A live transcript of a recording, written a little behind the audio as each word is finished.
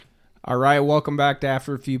All right, welcome back to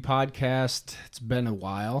After a Few Podcast. It's been a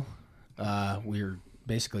while. We're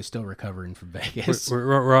basically still recovering from Vegas.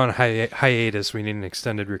 We're on hiatus. We need an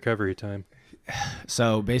extended recovery time.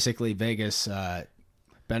 So basically, Vegas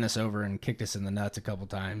bent us over and kicked us in the nuts a couple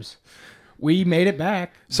times. We made it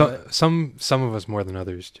back. So some of us more than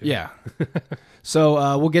others too. Yeah.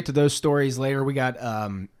 So we'll get to those stories later. We got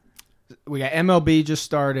MLB just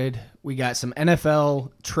started. We got some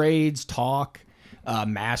NFL trades talk.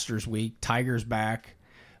 Masters Week, Tigers back.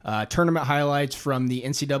 Tournament highlights from the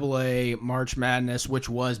NCAA March Madness, which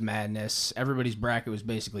was madness. Everybody's bracket was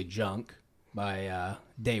basically junk by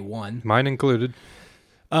day one. Mine included.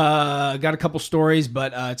 Got a couple stories,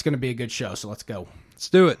 but it's going to be a good show, so let's go. Let's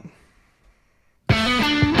do it.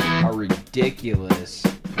 How ridiculous.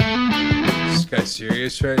 This guy's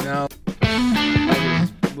serious right now.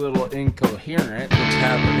 That was a little incoherent. What's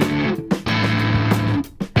happening?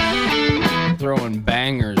 Throwing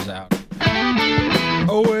bangers out.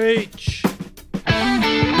 OH.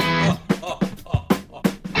 Oh,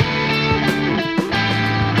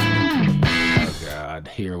 God.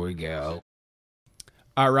 Here we go.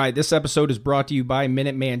 All right, this episode is brought to you by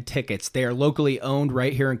Minuteman Tickets. They are locally owned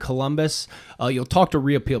right here in Columbus. You'll talk to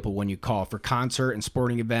real people when you call for concert and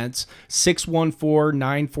sporting events.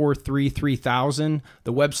 614-943-3000.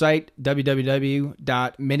 The website,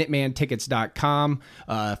 www.minutemantickets.com.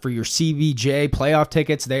 For your CVJ playoff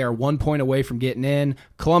tickets, they are 1 point away from getting in.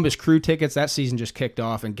 Columbus Crew tickets, that season just kicked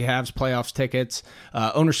off. And Cavs playoffs tickets.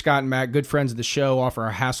 Owner Scott and Matt, good friends of the show, offer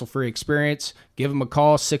a hassle-free experience. Give them a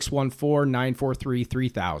call,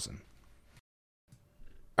 614-943-3000.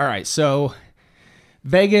 All right, so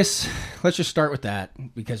Vegas, let's just start with that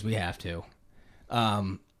because we have to.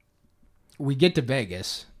 We get to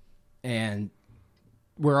Vegas, and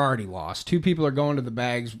we're already lost. 2 people are going to the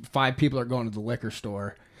bags. 5 people are going to the liquor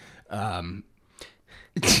store. Yeah,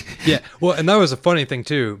 well, and that was a funny thing,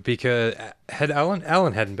 too, because had Alan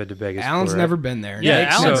hadn't been to Vegas Alan's before, never right? been there. Yeah,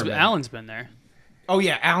 Nate's Alan's been there. Oh,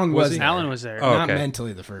 yeah, Alan was there. Alan was there. Oh, Not okay.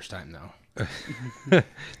 mentally the first time, though.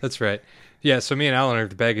 That's right. Yeah, so me and Alan are at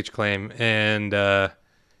the baggage claim, and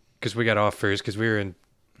because we got off first, because we were in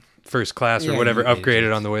first class or Yeah, whatever, you did, upgraded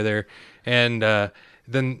yes. on the way there. And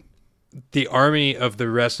then the army of the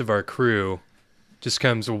rest of our crew just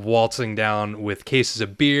comes waltzing down with cases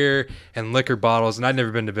of beer and liquor bottles, and I'd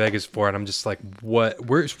never been to Vegas before, and I'm just like, what?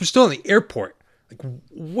 We're still in the airport. Like,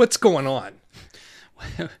 what's going on?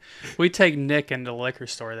 We take Nick into the liquor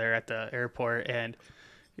store there at the airport, and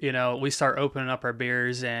we start opening up our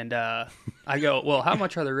beers, and I go, well, how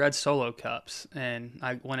much are the red Solo cups? And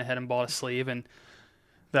I went ahead and bought a sleeve, and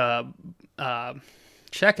the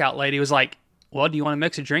checkout lady was like, well, do you want to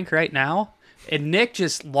mix a drink right now? And Nick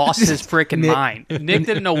just lost his freaking mind. Nick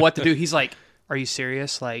didn't know what to do. He's like, are you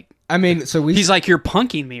serious? Like, I mean, so he's like, you're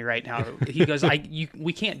punking me right now. He goes,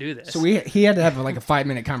 we can't do this. So he had to have like a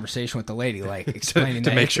 5-minute conversation with the lady, like explaining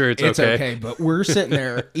To that make sure it's okay. But we're sitting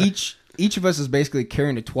there. Each of us is basically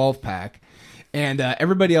carrying a 12-pack, and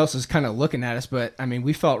everybody else is kind of looking at us. But I mean,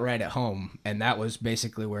 we felt right at home, and that was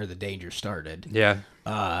basically where the danger started. Yeah.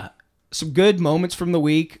 Some good moments from the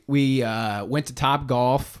week. We went to Top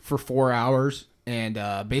Golf for 4 hours, and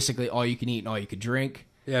basically all you can eat and all you could drink.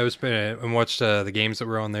 Yeah, it was and watched the games that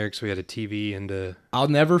were on there because we had a TV and I'll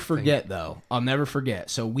never forget, though. I'll never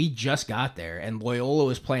forget. So we just got there, and Loyola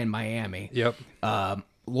was playing Miami. Yep.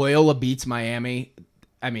 Loyola beats Miami.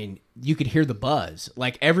 I mean, you could hear the buzz.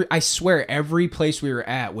 Like I swear, every place we were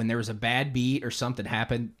at, when there was a bad beat or something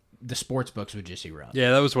happened, the sports books would just erupt.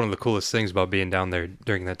 Yeah, that was one of the coolest things about being down there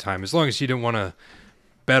during that time. As long as you didn't want to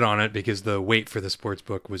bet on it because the wait for the sports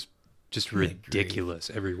book was just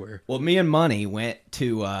ridiculous everywhere. Well, me and Money went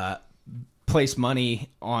to place money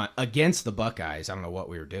on against the Buckeyes. I don't know what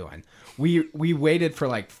we were doing. We waited for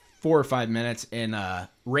like 4 or 5 minutes in a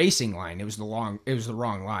racing line. It was the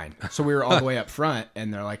wrong line. So we were all the way up front,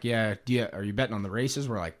 and they're like, "Yeah, are you betting on the races?"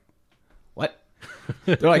 We're like, "What?"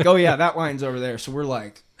 They're like, "Oh yeah, that line's over there." So we're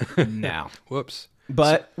like, "No." Whoops.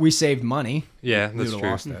 But we saved money. Yeah, We that's would've true.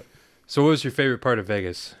 lost it. So what was your favorite part of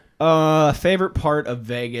Vegas? Favorite part of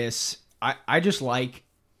Vegas, I just like,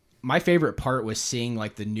 my favorite part was seeing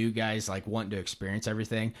like the new guys like wanting to experience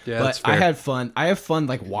everything. Yeah, but that's fair. I had fun. I have fun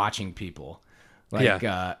like watching people. Like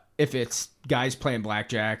if it's guys playing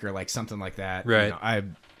blackjack or like something like that. Right.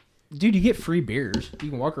 Dude, you get free beers.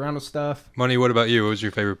 You can walk around with stuff. Money, what about you? What was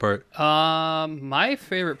your favorite part? My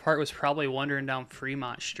favorite part was probably wandering down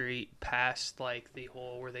Fremont Street past like the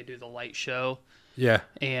whole where they do the light show. Yeah.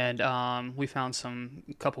 And we found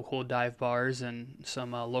a couple cool dive bars and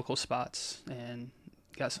some local spots and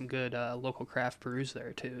got some good local craft brews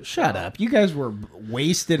there too. Shut up! You guys were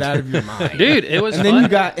wasted out of your mind, dude. It was And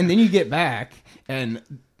fun. then you get back, and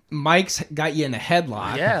Mike's got you in a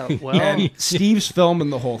headlock. Yeah, well, And Steve's filming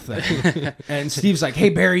the whole thing. And Steve's like, "Hey,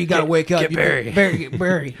 Barry, you got to wake up. get Barry.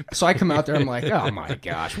 Barry. So I come out there. I'm like, oh, my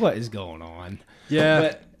gosh, what is going on? Yeah.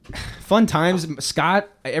 But fun times. Scott,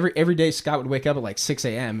 every day Scott would wake up at like 6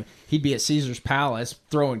 a.m. He'd be at Caesar's Palace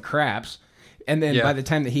throwing craps. And then Yeah. by the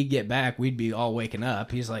time that he'd get back, we'd be all waking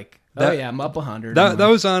up. He's like, That- I'm up 100. That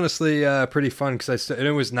was honestly pretty fun because and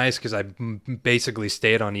it was nice because I basically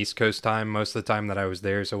stayed on East Coast time most of the time that I was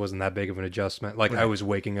there, so it wasn't that big of an adjustment. Like I was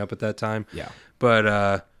waking up at that time. Yeah.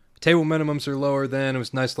 But table minimums are lower then. It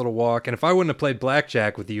was a nice little walk, and if I wouldn't have played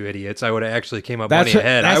blackjack with you idiots, I would have actually came up money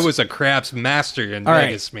ahead. I was a craps master in All right.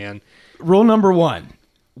 Vegas, man. Rule number 1,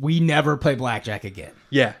 we never play blackjack again.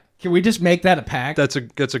 Yeah, Can we just make that a pact? that's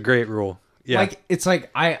a great rule. Yeah. Like, it's like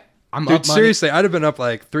I'm Dude, up money. seriously, I'd have been up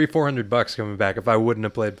like $300-400 coming back if I wouldn't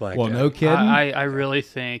have played blackjack. Well, no kidding. I really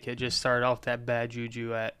think it just started off that bad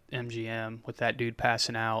juju at MGM with that dude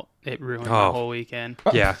passing out. It ruined the Oh. whole weekend.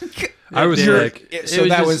 Yeah, I was You're- like, So was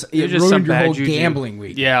that just- was it was it just some ruined your bad whole juju. gambling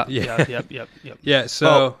week. Yeah, Yeah. yep. yeah.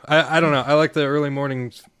 So I don't know. I like the early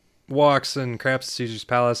morning walks and craps at Caesar's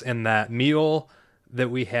Palace, and that meal that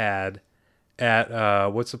we had at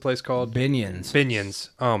what's the place called? Binions. Binions.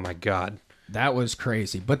 Oh my god. That was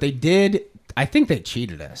crazy. But they did. I think they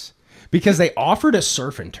cheated us because they offered us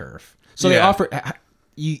surf and turf. So they Yeah. offered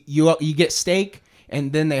you get steak,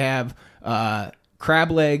 and then they have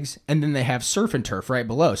crab legs, and then they have surf and turf right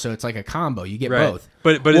below. So it's like a combo. You get Right. both.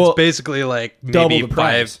 But Well, it's basically like double maybe the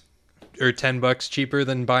price. $5 or $10 cheaper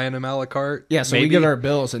than buying them a la carte. Yeah, so maybe. we get our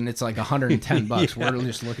bills, and it's like $110. We're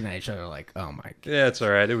just looking at each other like, oh my god. Yeah, it's all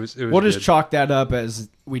right. It was. We'll just good. chalk that up as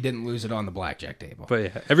we didn't lose it on the blackjack table. But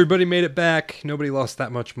yeah, everybody made it back. Nobody lost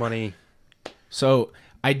that much money. So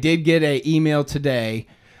I did get an email today.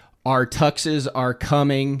 Our tuxes are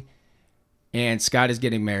coming, and Scott is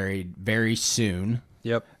getting married very soon.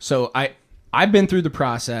 Yep. So I've been through the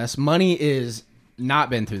process. Money is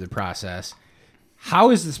not been through the process.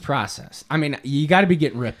 How is this process? I mean, you got to be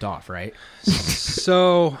getting ripped off, right?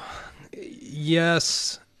 So,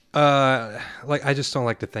 yes, like I just don't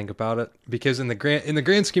like to think about it because in the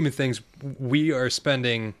grand scheme of things, we are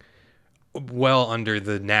spending well under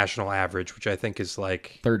the national average, which I think is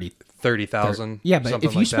like 30,000. Yeah, but something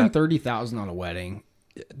if you like spend that. $30,000 on a wedding,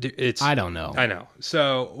 it's I don't know. I know.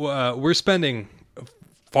 So we're spending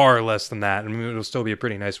far less than that, and it'll still be a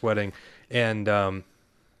pretty nice wedding. And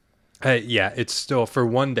yeah, it's still for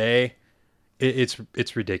one day.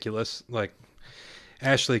 It's ridiculous. Like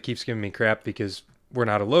Ashley keeps giving me crap because we're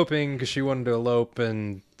not eloping because she wanted to elope,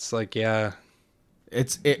 and it's like, yeah,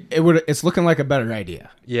 It's looking like a better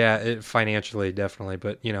idea. financially definitely,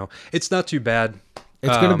 but it's not too bad.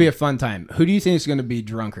 It's going to be a fun time. Who do you think is going to be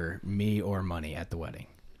drunker, me or Money, at the wedding?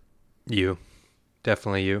 You,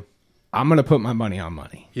 definitely you. I'm going to put my money on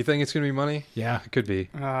Money. You think it's gonna be money? Yeah, It could be.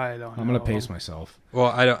 I don't know. I'm going to pace myself. Well,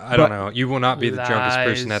 I But- don't know. You will not be the drunkest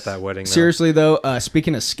person Lies. at that wedding. Though. Seriously, though,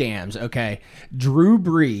 speaking of scams, okay, Drew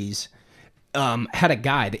Brees had a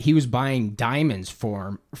guy that he was buying diamonds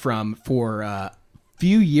for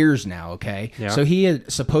few years now, okay? Yeah. So he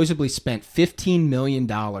had supposedly spent $15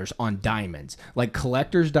 million on diamonds, like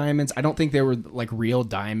collector's diamonds. I don't think they were like real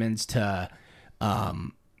diamonds to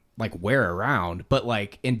like wear around, but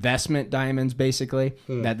like investment diamonds basically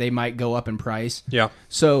that they might go up in price. Yeah.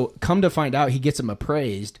 So come to find out, he gets them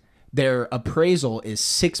appraised. Their appraisal is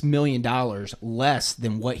 $6 million less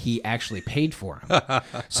than what he actually paid for them.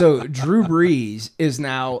 So Drew Brees is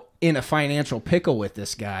now in a financial pickle with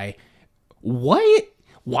this guy.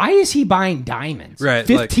 Why is he buying diamonds? Right,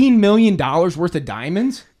 like- $15 million worth of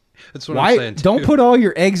diamonds? That's what I'm Why saying. Too. don't put all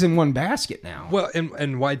your eggs in one basket now? Well,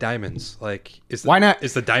 and why diamonds? Like, Why not-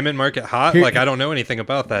 Is the diamond market hot? Here- Like, I don't know anything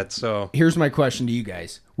about that. So Here's my question to you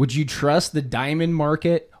guys. Would you trust the diamond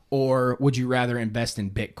market, or would you rather invest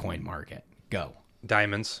in Bitcoin market? Go.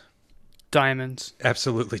 diamonds, Diamonds.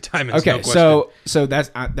 absolutely diamonds. Okay, no question. so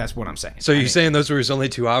that's what I'm saying. So you're saying those were his only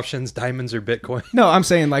two options: diamonds or Bitcoin? No, I'm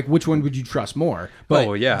saying like which one would you trust more? But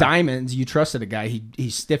Oh, yeah. diamonds, you trusted a guy, he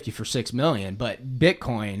stiffed you for $6 million, but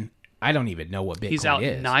Bitcoin, I don't even know what Bitcoin He's out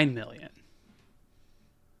is. $9 million.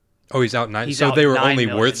 Oh, he's out 9. He's So out they were $9 only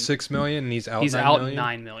million. worth $6 million, and he's out. He's $9 out million?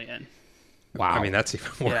 $9 million. Wow. I mean, that's even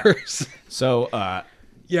Yeah. worse. So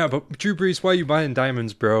Yeah, but Drew Brees, why are you buying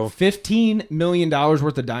diamonds, bro? $15 million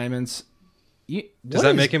worth of diamonds. Does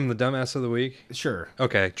that make him the dumbass of the week? Sure.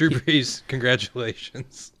 Okay, Drew Brees,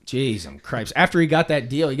 congratulations. Jeez, I'm cripes. After he got that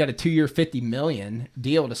deal, he got a 2-year $50 million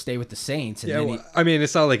deal to stay with the Saints. And Yeah, then well, I mean,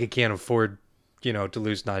 it's not like he can't afford to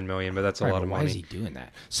lose $9 million, but that's a Right, lot but of why money. is he doing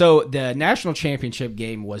that? So the national championship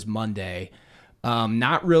game was Monday.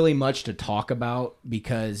 Not really much to talk about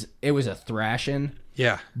because it was a thrashing.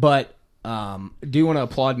 Yeah. But do want to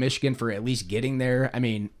applaud Michigan for at least getting there. I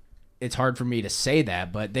mean, it's hard for me to say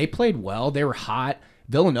that, but they played well. They were hot.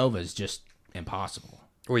 Villanova is just impossible.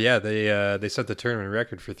 Well, yeah, they set the tournament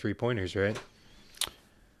record for 3-pointers, right?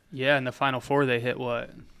 Yeah, in the Final Four, they hit what?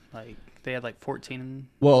 Like, they had like 14.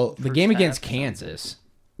 Well, the First game half, against so- Kansas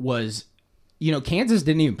was, Kansas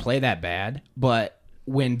didn't even play that bad, but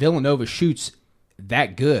when Villanova shoots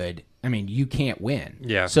that good, I mean, you can't win.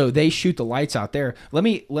 Yeah. So they shoot the lights out there. Let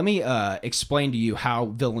me explain to you how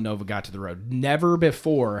Villanova got to the road. Never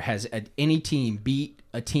before has any team beat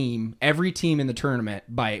every team in the tournament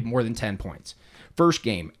by more than 10 points. First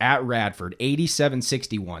game at Radford,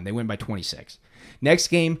 87-61. They win by 26. Next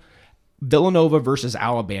game, Villanova versus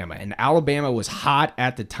Alabama, and Alabama was hot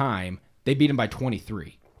at the time. They beat them by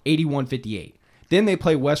 23, 81-58. Then they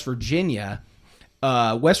play West Virginia.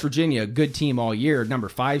 West Virginia, good team all year, number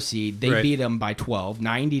 5 seed. They Right. beat them by 12,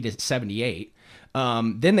 90-78.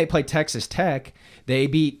 Then they play Texas Tech. They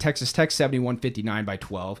beat Texas Tech 71-59 by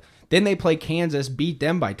 12. Then they play Kansas, beat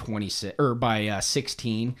them by 26 or by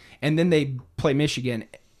 16, and then they play Michigan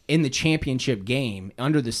in the championship game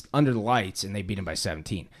under the lights, and they beat them by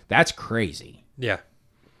 17. That's crazy. Yeah.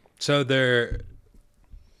 So their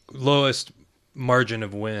lowest margin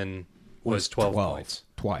of win was 12 points.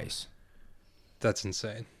 Twice. That's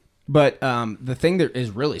insane. But the thing that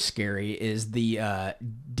is really scary is the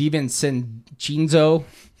DiVincenzo,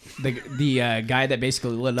 the guy that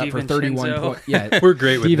basically lit up for 31 DiVincenzo. points. Yeah, We're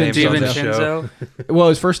great with names on this show. DiVincenzo. well,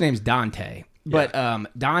 his first name's Dante. But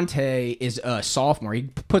Dante is a sophomore. He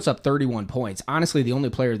puts up 31 points. Honestly, the only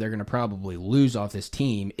player they're going to probably lose off this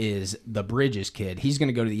team is the Bridges kid. He's going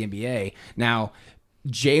to go to the NBA. Now,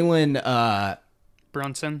 Jalen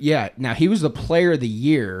Brunson. yeah, now he was the player of the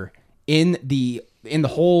year in the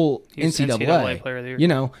whole He's NCAA. NCAA player of the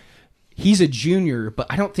year. He's a junior, but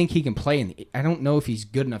I don't think he can play I don't know if he's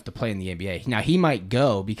good enough to play in the NBA. Now he might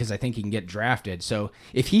go because I think he can get drafted. So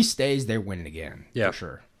if he stays, they're winning again. Yeah. For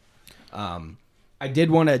sure. I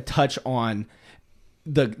did want to touch on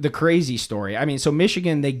the crazy story. I mean, so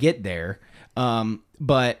Michigan, they get there,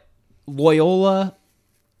 but Loyola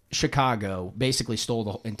Chicago basically stole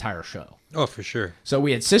the entire show. Oh, for sure. So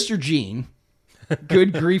we had Sister Jean.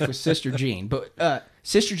 Good grief with Sister Jean. But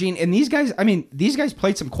Sister Jean, and these guys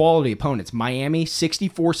played some quality opponents. Miami,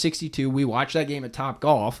 64-62. We watched that game at Top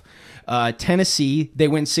Golf. Tennessee, they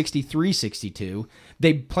win 63-62.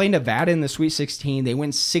 They play Nevada in the Sweet 16. They win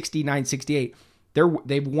 69-68.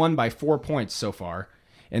 They've won by 4 points so far.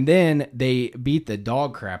 And then they beat the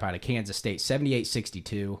dog crap out of Kansas State,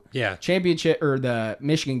 78-62. Yeah. Championship, or the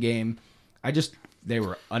Michigan game, they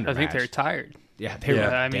were I undermatched. think they're tired. Yeah, they Yeah.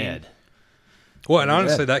 were I mean, dead. Well, and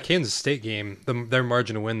honestly, that Kansas State game, their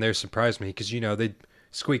margin to win there surprised me because, they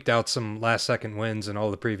squeaked out some last-second wins in all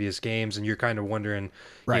the previous games, and you're kind of wondering,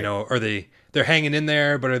 Right. are they're hanging in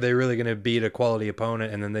there, but are they really going to beat a quality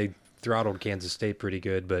opponent? And then they throttled Kansas State pretty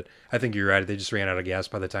good, but I think you're right. They just ran out of gas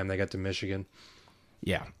by the time they got to Michigan.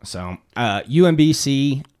 Yeah. So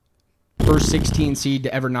UMBC, first 16 seed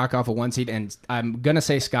to ever knock off a 1 seed, and I'm gonna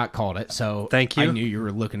say Scott called it. So Thank you. I knew you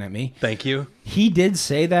were looking at me. Thank you. He did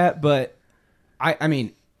say that, but I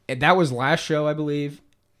mean that was last show, I believe.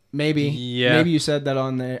 Maybe. Yeah. Maybe you said that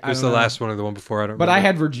on there. It was the last one or the one before. I don't But remember. I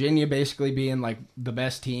had Virginia basically being like the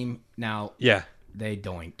best team. Now Yeah. they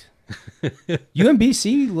doinked.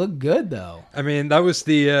 UMBC looked good though. I mean, that was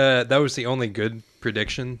the only good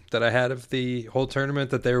prediction that I had of the whole tournament,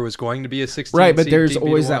 that there was going to be a 16 Right, but seed there's beat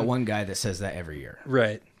always that one. one guy that says that every year.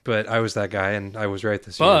 Right, but I was that guy, and I was right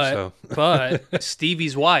this year. But So but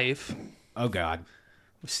Stevie's wife Oh God.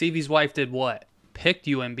 did what? Picked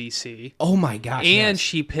UMBC, Oh my gosh. and yes.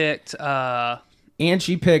 she picked And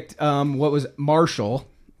she picked what was Marshall.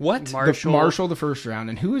 what? Marshall. The first round,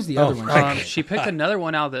 and who was the other one? she picked another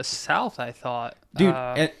one out of the South, I thought. Dude,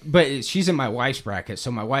 but she's in my wife's bracket,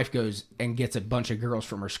 so my wife goes and gets a bunch of girls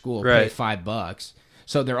from her school, pay Right. $5,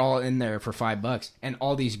 so they're all in there for $5, and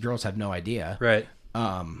all these girls have no idea. Right,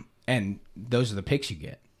 And those are the picks you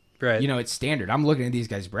get. right. It's standard. I'm looking at these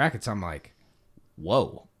guys' brackets. I'm like,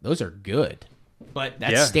 whoa, those are good. But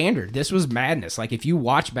that's Yeah. standard. This was madness. Like if you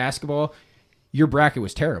watch basketball, your bracket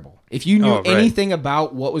was terrible. If you knew Oh, right. anything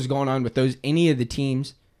about what was going on with any of the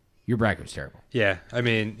teams, your bracket was terrible. Yeah, I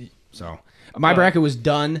mean, So my bracket was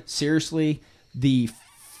done. Seriously, the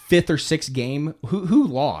 5th or 6th game. Who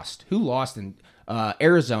lost? Who lost? And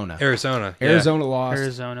Arizona. Arizona. Yeah. Arizona lost.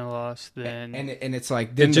 Arizona lost. Then And it's like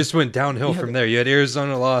It then just went downhill from there. You had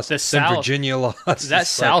Arizona lost, The then South- Virginia lost. that It's like-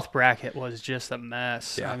 South bracket was just a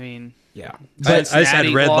mess. Yeah. I mean, yeah. I just had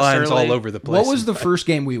Cincinnati red lost lines early. all over the place. What was the first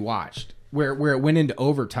game we watched where it went into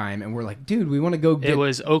overtime and we're like, dude, we want to go get it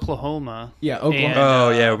was Oklahoma. yeah Oklahoma and, Oh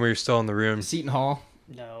yeah, when we were still in the room. Seton Hall.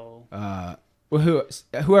 No. Well,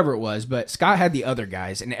 whoever it was, but Scott had the other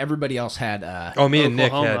guys, and everybody else had Oh, me and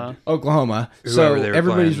Nick Oklahoma. had. Oklahoma. So Whoever they were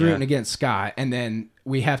everybody's playing, rooting yeah. against Scott, and then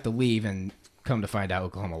we have to leave and come to find out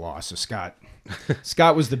Oklahoma lost. So Scott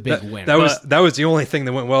was the big winner. That was the only thing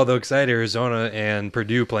that went well though, because I had Arizona and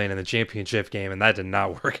Purdue playing in the championship game, and that did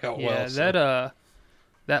not work out Yeah, well. So.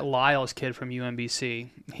 that Lyles kid from UMBC,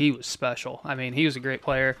 he was special. I mean, he was a great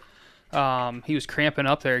player. He was cramping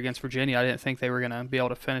up there against Virginia. I didn't think they were going to be able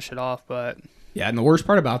to finish it off, but Yeah, and the worst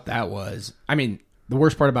part about that was, the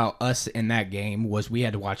worst part about us in that game was we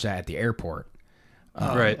had to watch that at the airport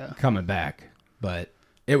Right. coming back. But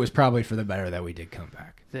it was probably for the better that we did come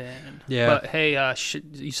back. then Yeah. But hey,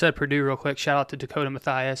 you said Purdue real quick. Shout out to Dakota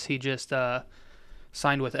Mathias. He just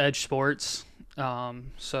signed with Edge Sports.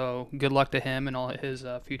 So good luck to him and all his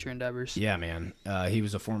future endeavors. Yeah, man. He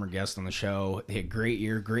was a former guest on the show. He had a great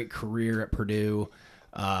year, great career at Purdue.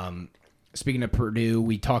 Speaking of Purdue,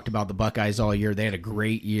 we talked about the Buckeyes all year. They had a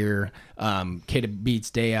great year. Kid Beats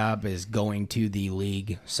Dayab is going to the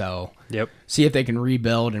league. So Yep. see if they can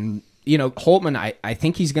rebuild. And, Holtman, I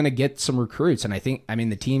think he's going to get some recruits. And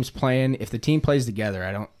the team's playing. If the team plays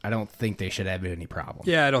together, I don't think they should have any problem.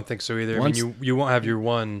 Yeah, I don't think so either. Once- I mean, you won't have your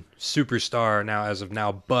one superstar now as of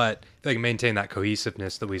now, but if they can maintain that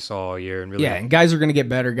cohesiveness that we saw all year and really. Yeah, and guys are going to get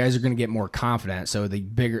better. Guys are going to get more confident. So the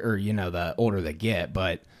bigger, or the older they get,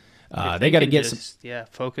 but If they got to can get just, some.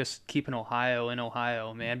 focus keeping Ohio in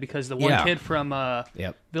Ohio, man, because the one Yeah. kid from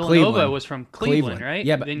Yep. Villanova Cleveland. was from Cleveland, right?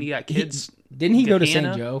 Yeah, but then you got kids. Didn't he go to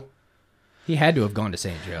Gahanna? St. Joe? He had to have gone to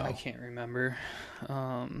St. Joe. I can't remember.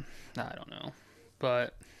 I don't know,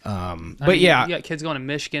 but But you got kids going to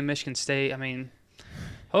Michigan State. I mean,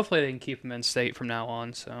 hopefully they can keep them in state from now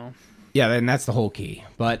on. So yeah, and that's the whole key.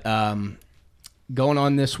 But going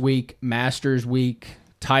on this week, Masters week,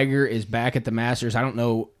 Tiger is back at the Masters. I don't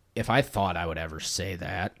know if I thought I would ever say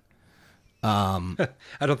that. I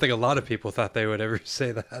don't think a lot of people thought they would ever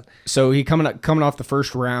say that. So he coming off the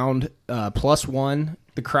first round, +1.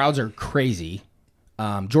 The crowds are crazy.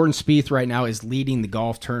 Jordan Spieth right now is leading the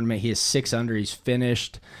golf tournament. He is 6 under. He's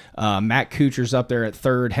finished. Matt Kuchar's up there at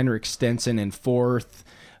third. Henrik Stenson in fourth.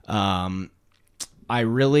 I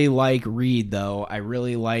really like Reed though. I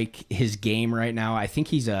really like his game right now. I think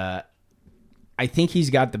he's got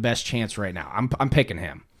the best chance right now. I'm picking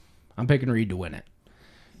him. I'm picking Reed to win it.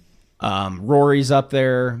 Rory's up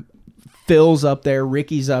there. Phil's up there.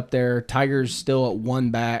 Ricky's up there. Tiger's still at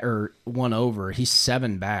one over. He's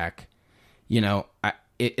 7 back.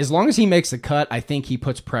 As long as he makes the cut, I think he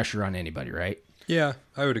puts pressure on anybody, right? Yeah,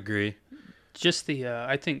 I would agree. just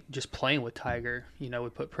I think just playing with Tiger,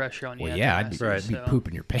 would put pressure on you. Well, at yeah, the I'd Masters, be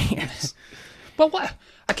pooping your pants. But what?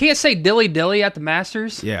 I can't say dilly at the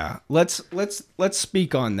Masters. Yeah, let's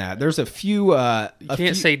speak on that. There's a few. You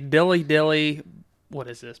can't say dilly. What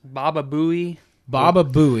is this? Baba Booey. Baba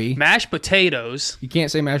Booey. Mashed potatoes. You can't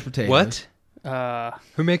say mashed potatoes. What?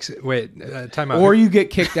 Who makes it? Wait, time out. Or you get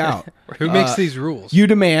kicked out. Who makes these rules? You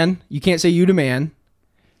demand. You can't say you demand.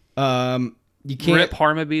 You can't. Rip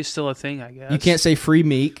Harmaby is still a thing, I guess. You can't say free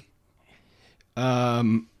meek.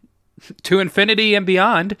 To infinity and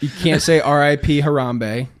beyond. You can't say R.I.P.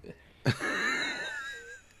 Harambe.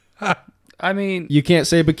 I mean, You can't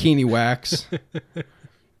say bikini wax.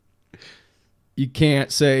 You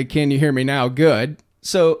can't say, can you hear me now? Good.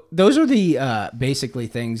 So those are the basically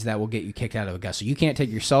things that will get you kicked out of Augusta. You can't take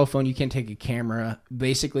your cell phone. You can't take a camera.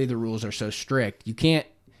 Basically, the rules are so strict. You can't,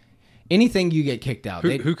 anything you get kicked out.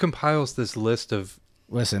 Who compiles this list of?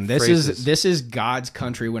 Listen, phrases? this is God's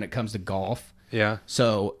country when it comes to golf. Yeah.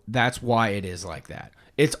 So that's why it is like that.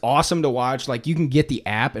 It's awesome to watch. Like, you can get the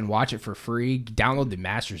app and watch it for free. Download the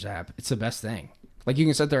Masters app. It's the best thing. Like, you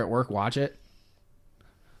can sit there at work, watch it.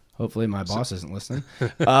 Hopefully my boss isn't listening.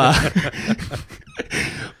 But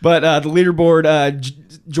the leaderboard,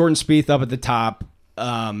 Jordan Spieth up at the top.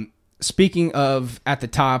 Speaking of at the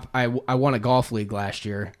top, I won a golf league last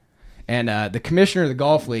year. And the commissioner of the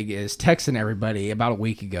golf league is texting everybody about a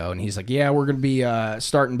week ago, and he's like, "Yeah, we're going to be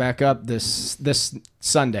starting back up this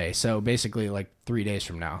Sunday, so basically like 3 days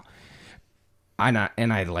from now." I'm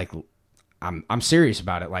serious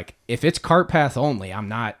about it. Like, if it's cart path only, I'm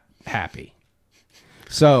not happy.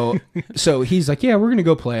 So he's like, "Yeah, we're going to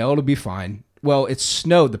go play. It'll be fine." Well, it's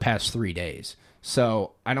snowed the past 3 days,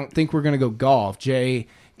 so I don't think we're going to go golf. Jay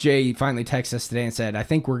Jay finally texted us today and said, "I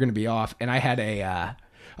think we're going to be off." And I had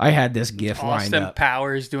this GIF lined Austin up.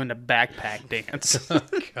 Powers doing the backpack dance.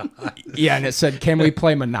 Yeah, and it said, "Can we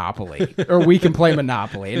play Monopoly?" Or we can play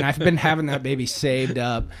Monopoly. And I've been having that baby saved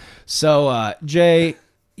up. So, Jay,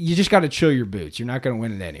 you just got to chill your boots. You're not going to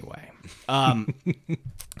win it anyway.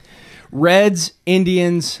 Reds,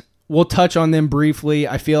 Indians, we'll touch on them briefly.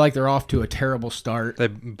 I feel like they're off to a terrible start. They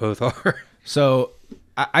both are. So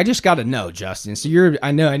I just got to know, Justin. So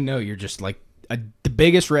I know you're just like the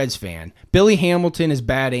biggest Reds fan. Billy Hamilton is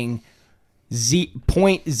batting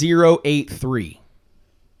 .083.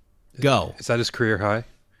 Go. Is that his career high?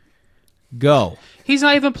 Go. He's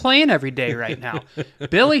not even playing every day right now.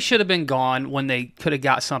 Billy should have been gone when they could have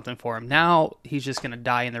got something for him. Now he's just going to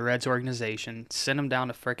die in the Reds organization. Send him down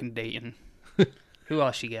to frickin' Dayton. Who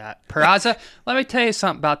else you got? Peraza? Let me tell you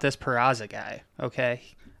something about this Peraza guy, okay?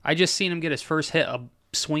 I just seen him get his first hit, a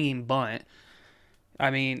swinging bunt.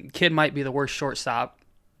 I mean, kid might be the worst shortstop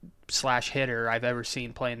 / hitter I've ever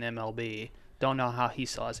seen play in the MLB. Don't know how he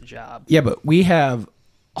still has a job. Yeah, but we have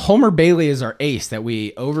Homer Bailey as our ace that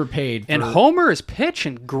we overpaid for. And Homer is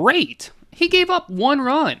pitching great. He gave up 1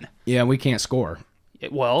 run. Yeah, we can't score.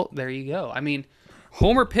 Well, there you go. I mean,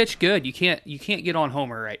 Homer pitched good. You can't get on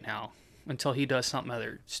Homer right now until he does something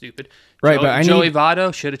other stupid. Right, but Joey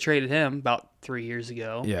Votto should have traded him about 3 years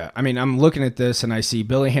ago. Yeah, I mean, I'm looking at this and I see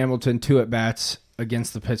Billy Hamilton 2 at-bats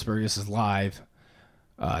against the Pittsburgh. This is live.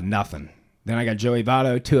 Nothing. Then I got Joey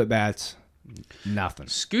Votto 2 at-bats. Nothing.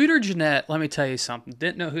 Scooter Gennett, let me tell you something.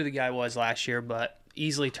 Didn't know who the guy was last year, but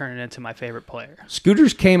easily turning into my favorite player.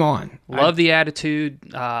 Scooters came on. Love the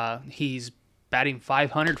attitude. He's batting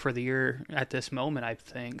 .500 for the year at this moment, I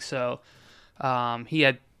think. So he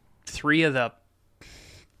had 3 or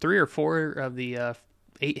 4 of the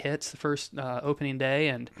 8 hits the first opening day,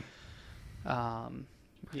 and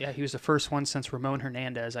he was the first one since Ramon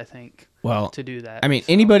Hernandez, I think, to do that. I mean,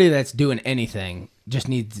 anybody that's doing anything just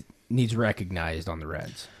needs recognized on the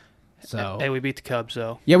Reds. So hey, we beat the Cubs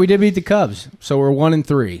though. Yeah, we did beat the Cubs, so we're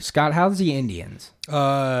 1-3. Scott, how's the Indians?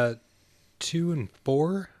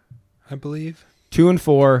 2-4, I believe.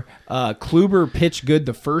 2-4. Kluber pitched good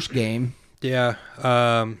the first game. Yeah.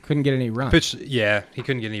 Couldn't get any runs. He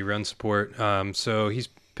couldn't get any run support. So he's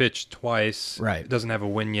pitched twice. Right. Doesn't have a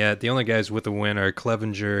win yet. The only guys with a win are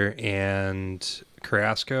Clevenger and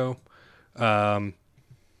Carrasco.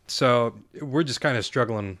 So we're just kind of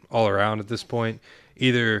struggling all around at this point.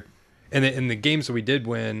 Either in the games that we did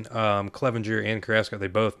win, Clevenger and Carrasco, they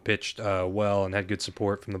both pitched well and had good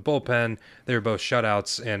support from the bullpen. They were both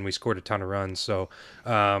shutouts, and we scored a ton of runs. So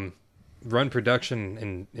run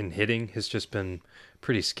production and hitting has just been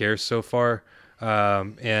pretty scarce so far.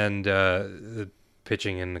 And the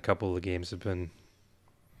pitching in a couple of the games have been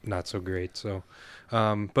not so great. So,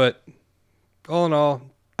 but all in all,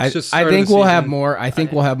 I think we'll have more. I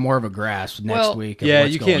think we'll have more of a grasp next week. Yeah,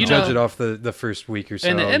 you can't judge it off the first week or so.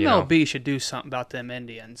 And the MLB should do something about them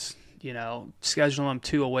Indians. Schedule them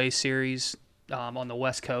 2 away series on the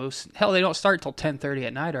West Coast. Hell, they don't start till 10:30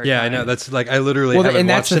 at night. I know. That's like I literally haven't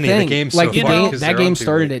watched any of the games so far. That game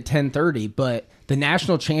started at 10:30, but the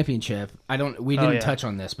national championship. We didn't touch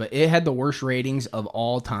on this, but it had the worst ratings of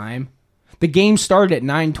all time. The game started at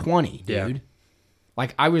 9:20, dude. Yeah.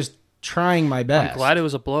 Like I was trying my best. I'm glad it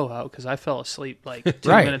was a blowout because I fell asleep like 2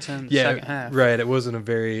 minutes in the second half. Right. It wasn't a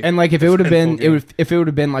very if it would have been if it would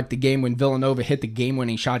have been like the game when Villanova hit the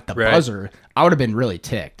game-winning shot at the buzzer, I would have been really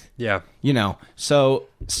ticked. Yeah. So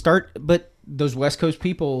but those West Coast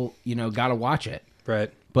people, got to watch it.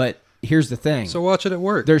 Right. But here's the thing. So watch it at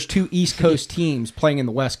work. There's 2 East Coast teams playing in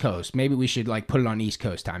the West Coast. Maybe we should put it on East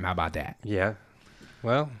Coast time. How about that? Yeah.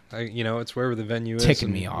 Well, it's wherever the venue is.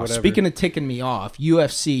 Ticking me off. Whatever. Speaking of ticking me off,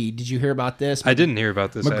 UFC. Did you hear about this? I didn't hear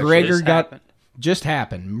about this. McGregor just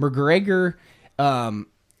happened. McGregor.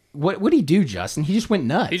 What did he do, Justin? He just went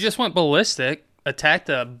nuts. He just went ballistic. Attacked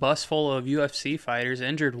a bus full of UFC fighters.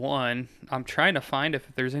 Injured one. I'm trying to find if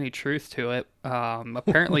there's any truth to it.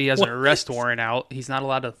 Apparently, he has an arrest warrant out. He's not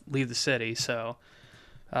allowed to leave the city. So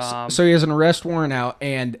he has an arrest warrant out,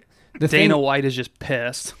 and Dana White is just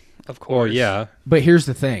pissed. Of course. Oh, yeah. But here's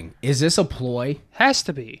the thing. Is this a ploy? Has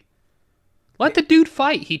to be. Let the dude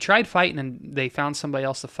fight. He tried fighting and they found somebody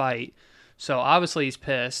else to fight. So obviously he's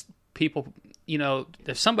pissed. People,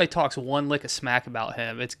 if somebody talks one lick of smack about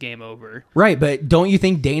him, it's game over. Right, but don't you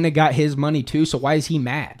think Dana got his money too? So why is he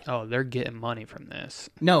mad? Oh, they're getting money from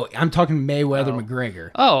this. No, I'm talking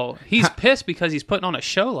Mayweather-McGregor. Oh, he's pissed because he's putting on a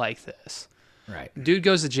show like this. Right. Dude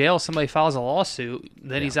goes to jail, somebody files a lawsuit,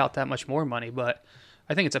 then he's out that much more money. But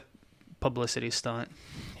I think it's a publicity stunt.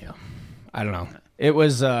 Yeah. I don't know. It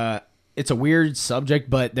was it's a weird subject,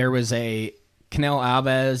 but there was a Canelo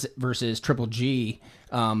Alves versus Triple G.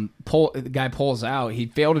 The guy pulls out. He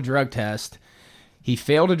failed a drug test. He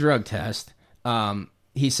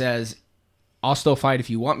says, "I'll still fight if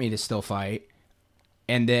you want me to still fight,"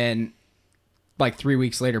 and then like 3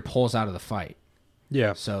 weeks later pulls out of the fight.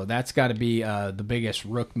 Yeah. So that's got to be the biggest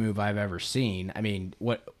rook move I've ever seen. I mean,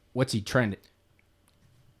 what's he trying to?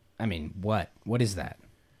 I mean, what is that?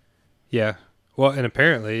 Yeah. Well, and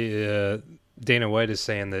apparently Dana White is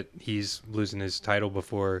saying that he's losing his title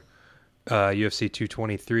before UFC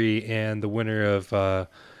 223, and the winner of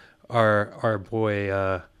our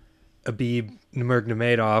boy Khabib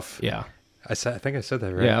Nurmagomedov. Yeah. I think I said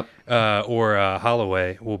that right. Yep. Or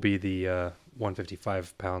Holloway will be the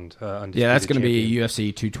 155-pound undisputed Yeah, that's going to be champion.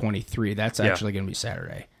 UFC 223. That's actually going to be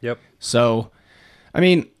Saturday. Yep. So, I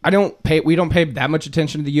mean, we don't pay that much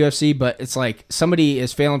attention to the UFC, but it's like somebody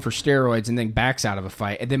is failing for steroids and then backs out of a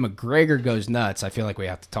fight, and then McGregor goes nuts. I feel like we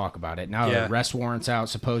have to talk about it. Now the arrest warrant's out,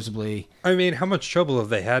 supposedly. I mean, how much trouble have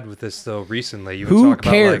they had with this, though, recently? You Who talk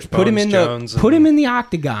cares? About, like, Put him in the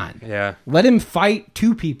octagon. Yeah. Let him fight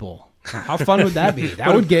two people. How fun would that be?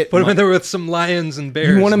 That would get... Put him in there with some lions and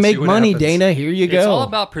bears. You want to and make see what money, happens. Dana? Here you go. It's all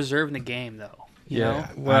about preserving the game, though. You know?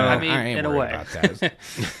 Well, I mean, I ain't in a worried way. about that.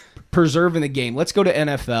 Preserving the game. Let's go to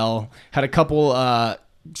NFL. Had a couple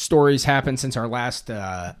stories happen since our last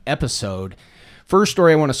episode. First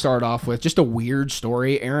story I want to start off with, just a weird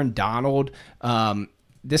story. Aaron Donald,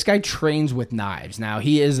 this guy trains with knives. Now,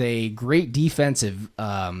 he is a great defensive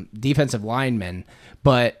lineman,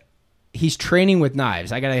 but he's training with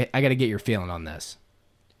knives. I gotta get your feeling on this.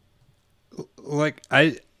 Like,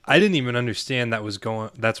 I didn't even understand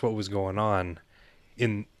that's what was going on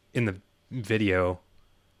in the video.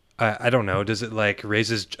 I don't know. Does it like raise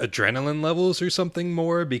his adrenaline levels or something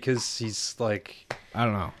more because he's like, I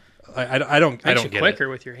don't know. I don't Makes you get quicker it.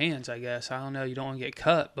 with your hands, I guess. I don't know. You don't want to get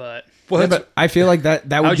cut, but Well, Yeah, but I feel like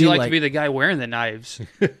that how would would be you like like to be the guy wearing the knives?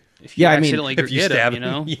 If you Yeah, I mean, accidentally if you get stab him, you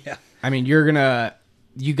him, know? yeah. I mean,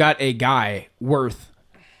 you got a guy worth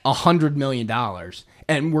 $100 million,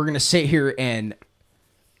 and we're gonna sit here and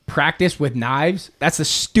practice with knives. That's the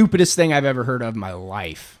stupidest thing I've ever heard of in my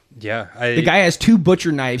life. Yeah, The guy has two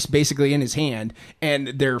butcher knives basically in his hand,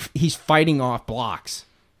 and he's fighting off blocks.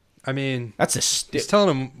 I mean, That's he's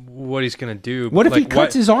telling him what he's gonna do. What if he Like,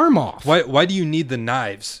 cuts his arm off? Why do you need the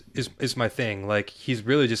knives? Is my thing. Like, he's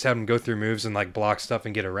really just having him go through moves and like block stuff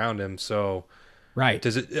and get around him. So Right.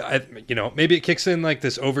 does it? Maybe it kicks in like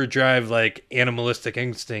this overdrive, like animalistic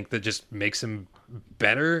instinct that just makes him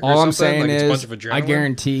better. Or All I'm something? saying Like it's a bunch is, of adrenaline. I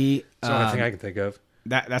guarantee It's the only thing I can think of.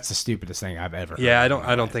 that's the stupidest thing I've ever heard. Yeah, I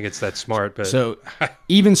don't think it's that smart. But So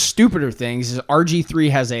even stupider things is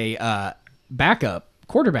RG3 has a backup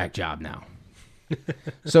quarterback job now.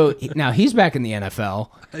 So now he's back in the NFL.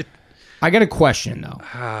 I got a question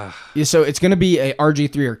though. So it's going to be a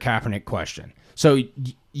RG3 or Kaepernick question. So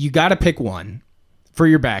you got to pick one for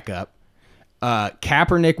your backup.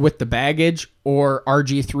 Kaepernick with the baggage or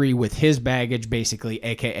RG3 with his baggage, basically,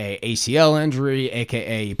 aka ACL injury,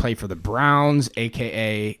 aka he played for the Browns,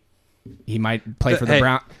 aka he might play for the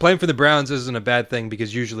Browns. Playing for the Browns isn't a bad thing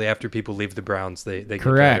because usually after people leave the Browns, they get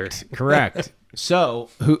Correct. better. Correct. So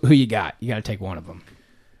who you got? You got to take one of them.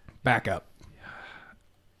 Backup.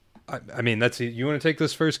 I mean, you want to take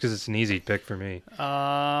this first because it's an easy pick for me.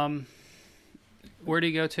 Where do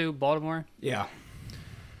you go to? Baltimore? Yeah.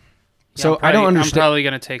 Yeah, So I don't I'm understand. probably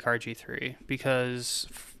going to take RG3 because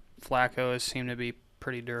Flacco has seemed to be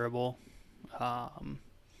pretty durable. I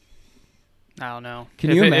don't know. Can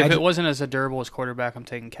if you If imagine- it wasn't as a durable as quarterback, I'm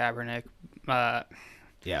taking Kaepernick.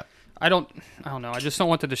 Yeah. I don't know. I just don't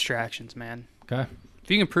want the distractions, man. Okay. If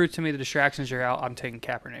you can prove to me the distractions are out, I'm taking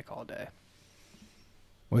Kaepernick all day.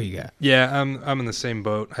 What you got? Yeah, I'm in the same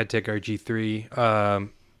boat. I'd take RG3.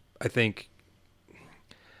 I think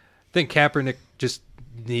Kaepernick just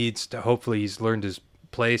needs to. Hopefully, he's learned his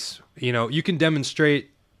place. You can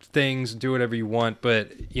demonstrate things and do whatever you want, but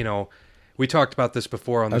we talked about this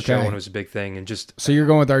before on the show Okay. when it was a big thing. And just So you're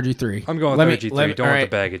going with RG3. I'm going with RG3. Don't want the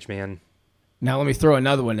baggage, man. Now let me throw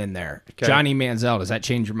another one in there. Okay. Johnny Manziel. Does that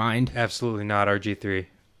change your mind? Absolutely not RG3.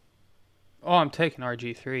 Oh, I'm taking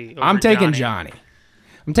RG3. over I'm taking Johnny.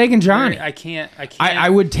 I'm taking Johnny. I can't. I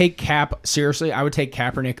would take seriously. I would take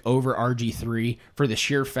Kaepernick over RG3 for the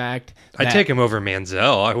sheer fact that I'd take him over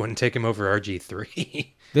Manziel. I wouldn't take him over RG3.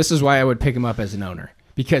 this is why I would pick him up as an owner,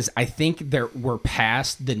 because I think we're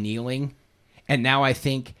past the kneeling, and now I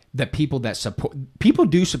think the people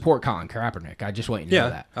do support Colin Kaepernick. I just want you to know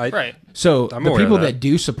that. Right. So I'm the aware of people that. that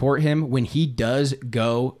do support him, when he does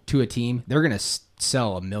go to a team, they're going to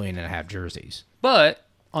sell 1.5 million jerseys. But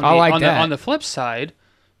on I like that. on the flip side,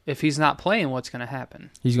 if he's not playing, what's going to happen?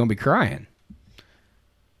 He's going to be crying.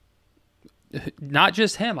 Not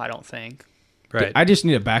just him, I don't think. Right. I just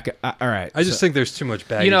need a backup. All right. I just think there's too much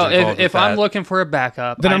baggage. You know, involved if with I'm that. looking for a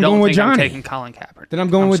backup, Then I I'm don't going with think I'm Johnny. taking Colin Kaepernick. Then I'm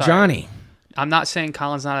going with sorry. Johnny. I'm not saying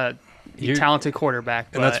Colin's not a talented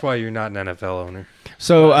quarterback, but and that's why you're not an NFL owner.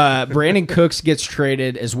 So Brandon Cooks gets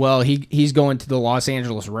traded as well. He's going to the Los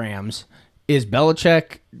Angeles Rams. Is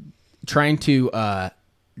Belichick trying to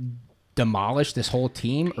demolish this whole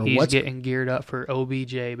team, or he's what's? getting geared up for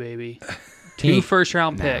OBJ, baby. 2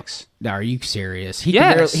 first-round picks. Now, are you serious? He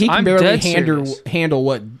Yes, can I'm barely dead serious. handle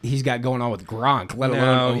what he's got going on with Gronk, let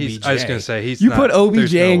alone OBJ. I was going to say he's. You not, put OBJ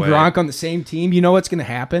there's no and way. Gronk on the same team. You know what's going to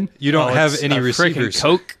happen? You don't have It's any a receivers. freaking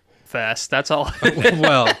Coke fest. That's all.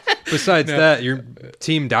 Well, besides that, your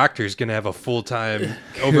team doctor is going to have a full-time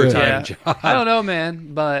overtime Yeah. job. I don't know,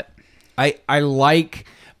 man, but I like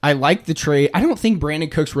the trade. I don't think Brandon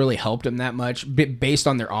Cooks really helped him that much based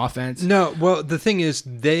on their offense. No, well, the thing is,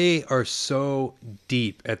 they are so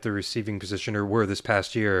deep at the receiving position, or were this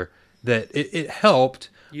past year, that it helped.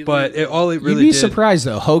 But all it really You'd be did. surprised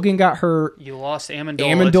though. Hogan got hurt. you lost Amendola.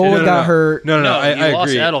 Amendola too. got hurt. No, I you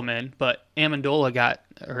lost agree. Edelman, but Amendola got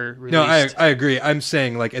her released. No, I agree. I'm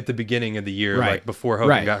saying like at the beginning of the year, Right. like before Hogan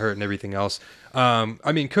Right. got hurt and everything else.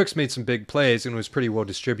 I mean, Cooks made some big plays and was pretty well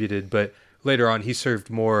distributed, but later on he served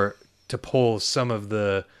more to pull some of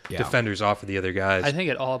the defenders off of the other guys. I think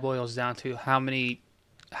it all boils down to how many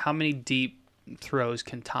deep throws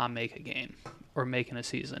can Tom make a game or make in a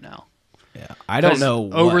season now. Yeah, I don't 'Cause know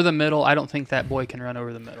over the middle. I don't think that boy can run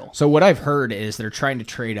over the middle. So what I've heard is they're trying to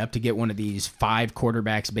trade up to get one of these 5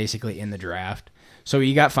 quarterbacks basically in the draft. So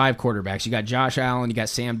you got 5 quarterbacks. You got Josh Allen, you got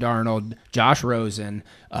Sam Darnold, Josh Rosen,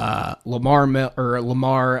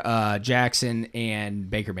 Lamar Jackson, and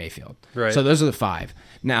Baker Mayfield. Right. So those are the 5.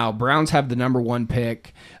 Now Browns have the number 1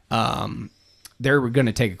 pick. They're going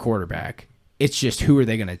to take a quarterback. It's just who are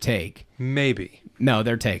they going to take? Maybe. No,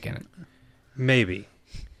 they're taking it. Maybe.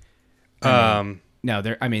 No,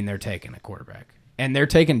 they're taking a quarterback, and they're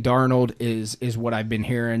taking Darnold is what I've been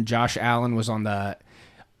hearing. Josh Allen was the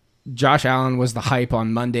hype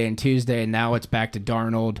on Monday and Tuesday, and now it's back to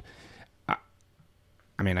Darnold.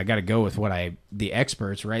 I got to go with the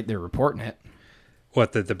experts, right? They're reporting it.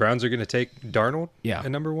 What, the Browns are going to take Darnold? Yeah.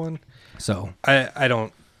 At number 1? So, I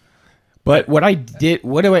don't. but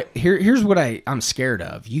here's what I'm scared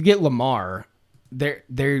of. You get Lamar. They're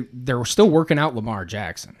still working out Lamar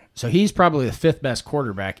Jackson. So he's probably the 5th best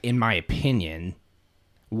quarterback in my opinion.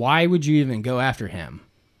 Why would you even go after him?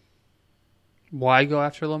 Why go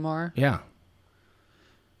after Lamar? Yeah.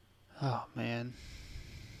 Oh man,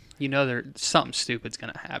 you know something stupid's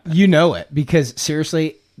gonna happen. You know it because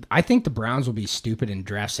seriously, I think the Browns will be stupid and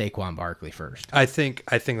draft Saquon Barkley first. I think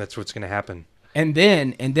that's what's going to happen. And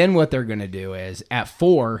then what they're going to do is at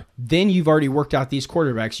 4, then you've already worked out these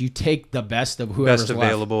quarterbacks. You take the best of whoever's Best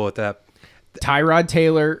left. available at that. Tyrod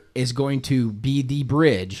Taylor is going to be the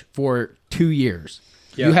bridge for 2 years.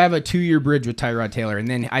 Yeah. You have a 2-year bridge with Tyrod Taylor, and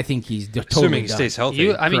then I think he's totally Assuming he done. stays healthy.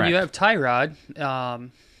 You Correct. have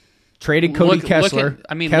Tyrod. Traded Cody look Kessler.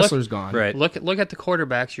 at- Kessler's gone. Right. Look at the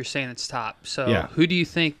quarterbacks. You're saying it's top. So Yeah. who do you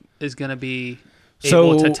think is going to be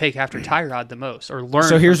So- able to take after Tyrod the most or learn?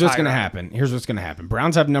 So here's from what's going to Tyrod? happen.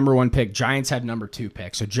 Browns have number 1 pick. Giants have number 2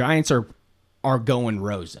 pick. So Giants are going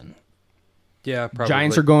Rosen. Yeah, probably.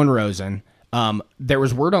 Giants are going Rosen. There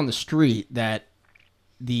was word on the street that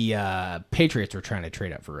the Patriots were trying to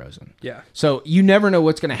trade up for Rosen. Yeah. So you never know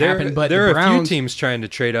what's going to happen. But there the are Browns, a few teams trying to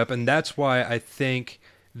trade up, and that's why I think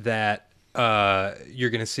that you're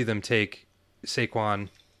going to see them take Saquon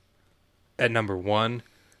at number 1,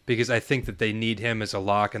 because I think that they need him as a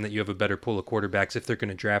lock, and that you have a better pool of quarterbacks if they're going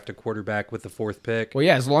to draft a quarterback with the 4th pick. Well,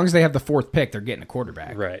 yeah, as long as they have the 4th pick, they're getting a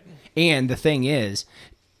quarterback. Right. And the thing is,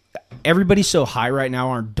 everybody's so high right now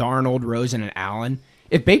on Darnold, Rosen, and Allen.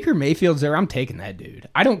 If Baker Mayfield's there, I'm taking that dude.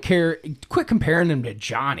 I don't care. Quit comparing him to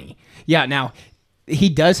Johnny. Yeah, now he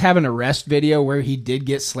does have an arrest video where he did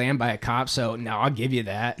get slammed by a cop, so no, I'll give you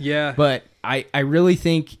that. Yeah. But I really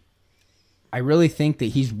think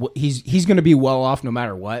that he's going to be well off no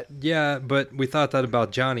matter what. Yeah, but we thought that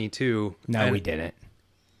about Johnny too. No, And- we didn't.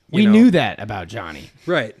 you We know. knew that about Johnny.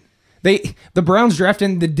 Right. The Browns drafted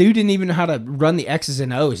him. The dude didn't even know how to run the X's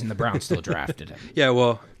and O's, and the Browns still drafted him. Yeah,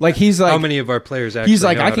 well, Like he's like how many of our players actually he's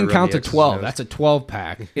like know I how can run count the to X's and 12. O's? That's a 12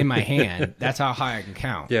 pack in my hand. That's how high I can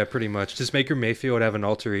count. Yeah, pretty much. Does Baker Mayfield have an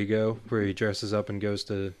alter ego where he dresses up and goes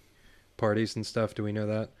to parties and stuff? Do we know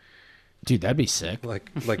that? Dude, that'd be sick.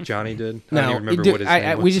 Like Johnny did? I No, don't even remember dude, what his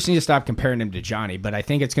name was. we just need to stop comparing him to Johnny. But I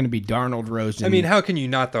think it's going to be Darnold, Rosen. I mean, how can you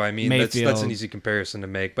not though? I mean, that's an Mayfield. easy comparison to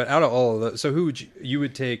make. But out of all of those, so who would you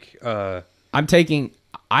would take? I'm taking.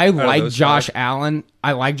 I like those Josh 5? Allen.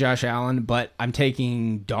 I like Josh Allen, but I'm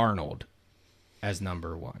taking Darnold. as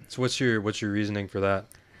number 1. So what's your reasoning for that?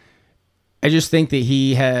 I just think that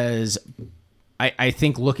he has. I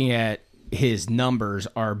think looking at his numbers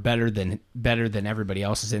are better than everybody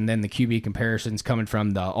else's, and then the QB comparisons coming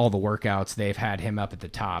from all the workouts, they've had him up at the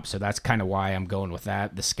top. So that's kind of why I'm going with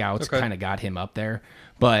that. The scouts kind of got him up there,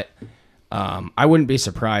 but I wouldn't be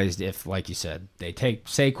surprised if, like you said, they take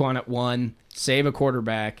Saquon at 1, save a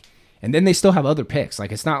quarterback, and then they still have other picks.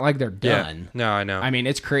 Like, it's not like they're done. Yeah. No, I know. I mean,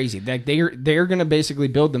 it's crazy. Like, they're going to basically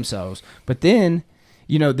build themselves, but then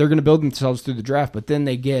they're going to build themselves through the draft. But then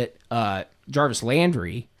they get Jarvis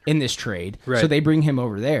Landry in this trade, so they bring him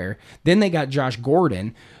over there. Then they got Josh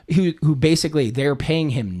Gordon, who basically they're paying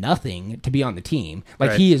him nothing to be on the team.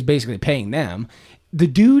 Like, he is basically paying them. The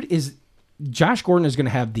dude is Josh Gordon is going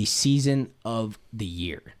to have the season of the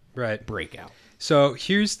year breakout. So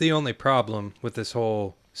here's the only problem with this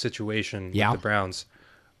whole situation with the Browns.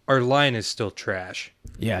 Our line is still trash.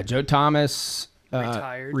 Yeah, Joe Thomas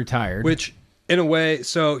retired. Which, in a way,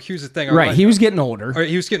 so here's the thing. He was getting older.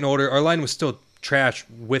 He was getting older. Our line was still trash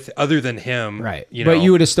other than him. Right. But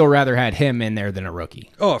you would have still rather had him in there than a rookie.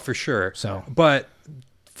 Oh, for sure. So, but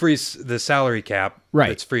frees the salary cap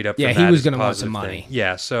that's freed up. Yeah, he was going to want some money.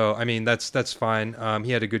 Yeah, so I mean that's fine.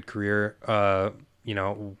 He had a good career.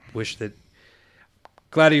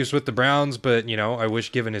 Glad he was with the Browns, but I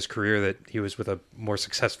wish, given his career, that he was with a more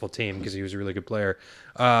successful team because he was a really good player.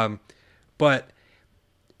 But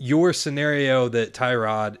your scenario that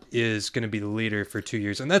Tyrod is going to be the leader for 2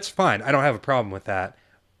 years, and that's fine. I don't have a problem with that.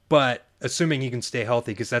 But assuming he can stay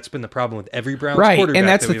healthy, because that's been the problem with every Browns quarterback. And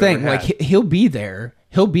that's the thing. Like, he'll be there.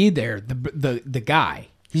 He'll be there. The guy.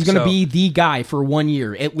 He's going to be the guy for 1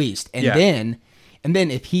 year at least, and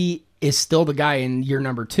then if he is still the guy in year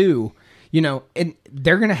number 2. And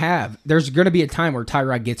there's going to be a time where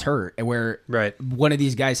Tyrod gets hurt and where one of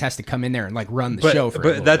these guys has to come in there and like run the show for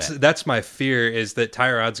a little bit. That's my fear, is that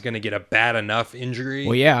Tyrod's going to get a bad enough injury.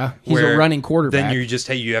 Well, yeah, he's a running quarterback.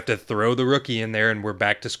 Then you have to throw the rookie in there, and we're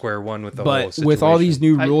back to square one with the whole situation. But with all these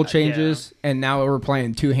new rule changes, and now we're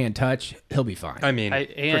playing 2-hand touch, he'll be fine. I mean,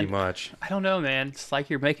 pretty much. I don't know, man. It's like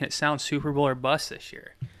you're making it sound Super Bowl or bust this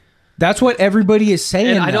year. That's what everybody is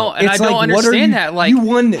saying. And I don't understand that. Like, you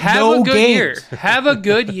won have no a good games. year. Have a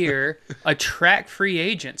good year. Attract free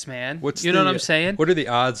agents, man. What I'm saying? What are the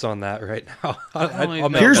odds on that right now?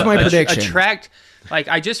 Here's my prediction.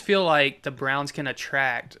 I just feel like the Browns can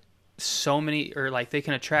attract so many, or like they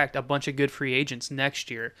can attract a bunch of good free agents next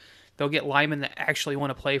year. They'll get linemen that actually want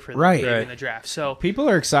to play for them in the draft. So people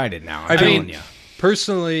are excited now. I mean,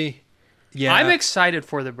 personally. Yeah, I'm excited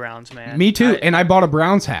for the Browns, man. Me too, and I bought a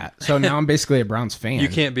Browns hat, so now I'm basically a Browns fan. You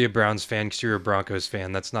can't be a Browns fan because you're a Broncos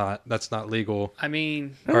fan. That's not legal. I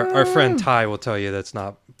mean, our friend Ty will tell you that's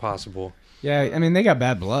not possible. Yeah, I mean they got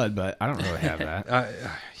bad blood, but I don't really have that.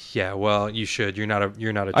 Yeah, well, you should. You're not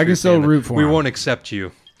a. I can still root for him. We won't accept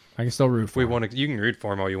you. I can still root for him. You can root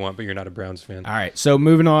for him all you want, but you're not a Browns fan. All right, so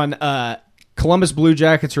moving on. Columbus Blue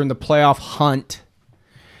Jackets are in the playoff hunt.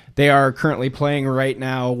 They are currently playing right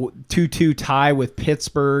now 2-2 tie with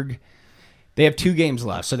Pittsburgh. They have 2 games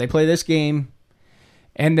left. So they play this game,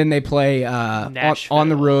 and then they play on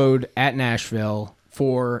the road at Nashville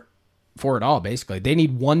for it all, basically. They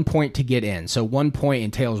need 1 point to get in. So 1 point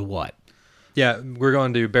entails what? Yeah, we're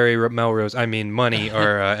going to Barry Melrose. I mean, Money,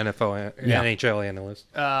 our NHL analyst.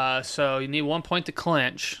 So you need 1 point to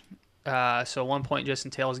clinch. So 1 point just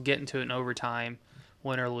entails getting to an overtime,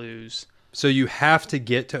 win or lose. So you have to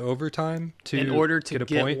get to overtime in order to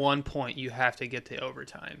get a point? 1 point. You have to get to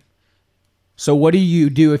overtime. So what do you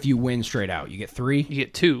do if you win straight out? You get 3? You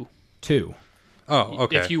get 2. 2. Oh,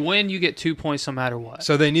 okay. If you win, you get 2 points no matter what.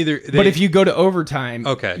 So but if you go to overtime,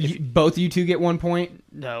 okay, both you two get 1 point.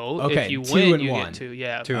 No. Okay. If you win, you 1. get 2.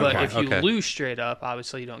 Yeah. 2 but if you lose straight up,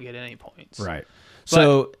 obviously you don't get any points. Right.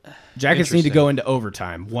 So Jackets need to go into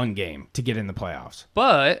overtime, 1 game, to get in the playoffs.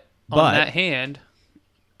 But on that hand,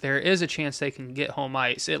 there is a chance they can get home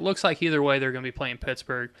ice. It looks like either way they're going to be playing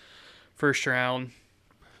Pittsburgh first round.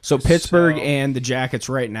 So Pittsburgh and the Jackets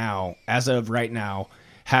as of right now,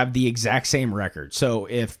 have the exact same record. So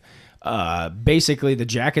if basically the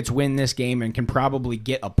Jackets win this game and can probably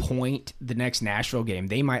get a point the next Nashville game,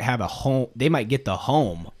 they might have they might get the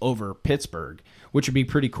home over Pittsburgh, which would be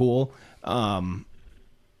pretty cool.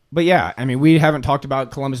 But yeah, I mean, we haven't talked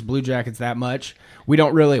about Columbus Blue Jackets that much. We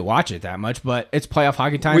don't really watch it that much, but it's playoff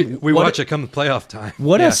hockey time. We watch it come the playoff time.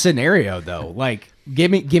 What a scenario, though. Like,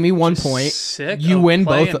 Give me 1 point. Sick You of win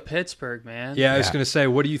playing both. Pittsburgh, man. Yeah, I was Yeah. going to say,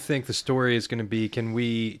 what do you think the story is going to be? Can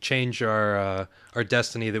we change our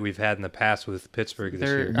destiny that we've had in the past with Pittsburgh this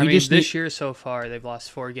year? I We mean, just this year so far, they've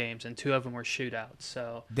lost 4 games, and 2 of them were shootouts.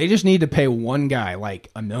 So They just need to pay one guy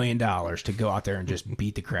like $1 million to go out there and just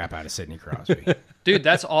beat the crap out of Sidney Crosby. dude,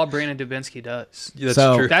 that's all Brandon Dubinsky does. Yeah, that's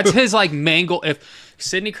So- true. That's his like main goal. If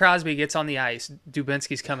Sidney Crosby gets on the ice,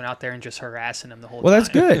 Dubinsky's coming out there and just harassing him the whole Well, time.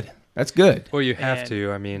 that's good. That's good. Well, you have And-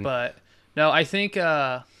 to. I mean, But no, I think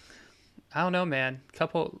I don't know, man.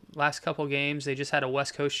 Last couple games, they just had a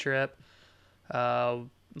West Coast trip.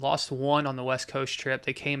 Lost 1 on the West Coast trip.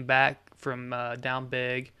 They came back from down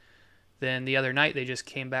big. Then the other night, they just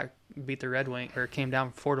came back, beat the Red Wing, or came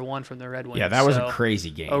down 4-1 from the Red Wings. Yeah, that was So, a crazy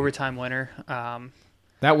game. overtime winner.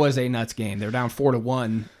 That was a nuts game. They're down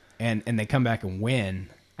 4-1, and they come back and win.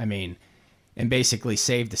 I mean, and basically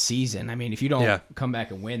save the season. I mean, if you don't come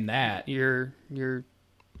back and win that, You're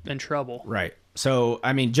in trouble. right. So,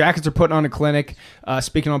 I mean, Jackets are putting on a clinic.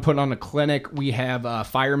 Speaking on putting on a clinic, we have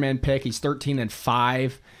Fireman pick. He's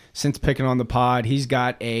 13-5 since picking on the pod. He's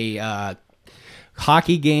got a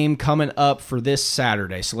hockey game coming up for this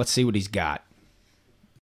Saturday. So let's see what he's got.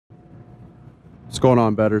 What's going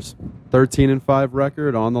on, bettors? 13-5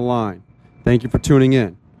 record on the line. Thank you for tuning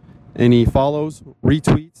in. Any follows,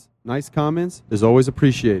 retweets, nice comments is always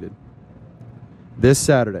appreciated. This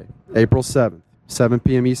Saturday, April 7th, 7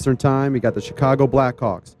 p.m. Eastern Time, we got the Chicago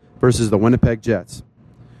Blackhawks versus the Winnipeg Jets.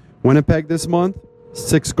 Winnipeg this month,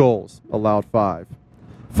 6 goals, allowed 5.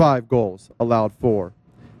 5 goals, allowed 4.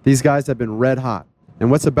 These guys have been red hot.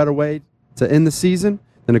 And what's a better way to end the season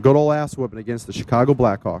than a good old ass whooping against the Chicago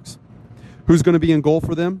Blackhawks? Who's going to be in goal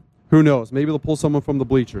for them? Who knows? Maybe they'll pull someone from the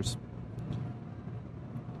bleachers.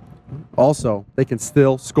 Also, they can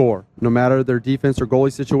still score, no matter their defense or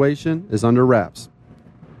goalie situation is under wraps.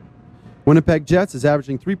 Winnipeg Jets is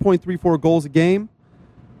averaging 3.34 goals a game,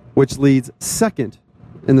 which leads second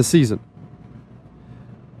in the season.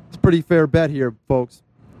 It's a pretty fair bet here, folks.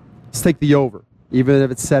 Let's take the over. Even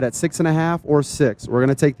if it's set at 6.5 or 6, we're going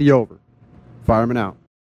to take the over. Fireman out.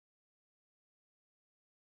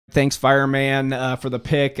 Thanks, Fireman, for the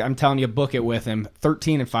pick. I'm telling you, book it with him.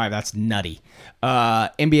 13-5, that's nutty.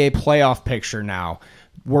 NBA playoff picture now.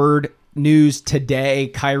 Word news today,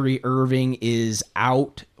 Kyrie Irving is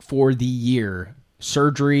out for the year.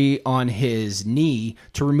 Surgery on his knee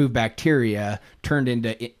to remove bacteria turned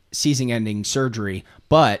into season-ending surgery.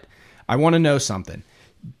 But I want to know something.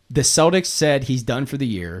 The Celtics said he's done for the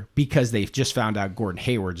year because they've just found out Gordon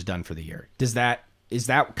Hayward's done for the year. Is that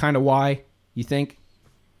kind of why you think?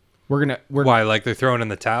 We're why, like they're throwing in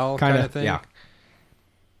the towel kind of thing? Yeah.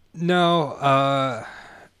 No,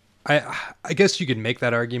 I guess you could make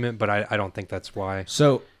that argument, but I don't think that's why.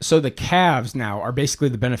 So the Cavs now are basically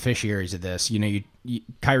the beneficiaries of this. You know,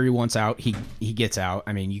 Kyrie wants out, he gets out.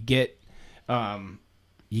 I mean, you get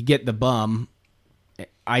the bum,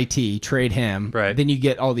 IT, trade him, right? Then you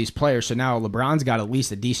get all these players. So now LeBron's got at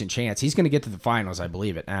least a decent chance. He's going to get to the finals, I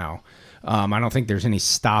believe it now. I don't think there's any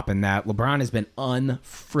stopping that. LeBron has been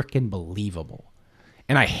unfrickin' believable.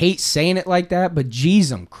 And I hate saying it like that, but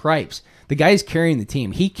geez, cripes. The guy's carrying the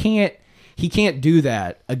team. He can't do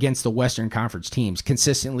that against the Western Conference teams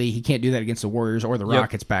consistently. He can't do that against the Warriors or the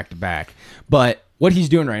Rockets back to back. But what he's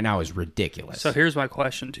doing right now is ridiculous. So here's my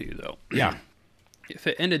question to you, though. Yeah. If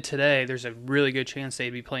it ended today, there's a really good chance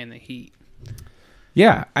they'd be playing the Heat.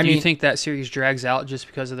 Yeah. Do you think that series drags out just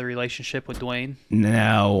because of the relationship with Dwayne?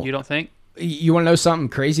 No. You don't think? You want to know something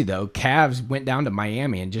crazy, though? Cavs went down to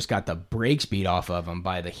Miami and just got the brakes beat off of them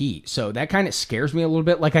by the Heat. So that kind of scares me a little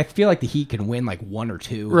bit. Like, I feel like the Heat can win like 1 or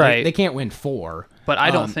 2. Right. They can't win 4. But I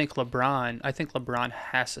don't think LeBron. I think LeBron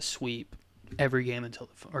has to sweep every game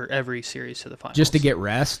or every series to the finals. Just to get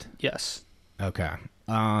rest? Yes. Okay.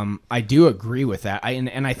 I do agree with that.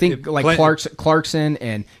 I think like Play- Clarkson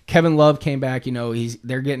and Kevin Love came back. You know,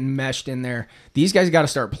 they're getting meshed in there. These guys got to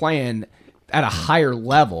start playing at a higher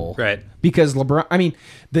level, right? Because LeBron. I mean,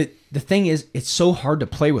 the thing is, it's so hard to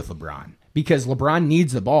play with LeBron because LeBron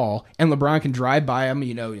needs the ball and LeBron can drive by him,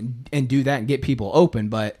 you know, and do that and get people open.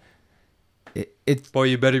 But it's well,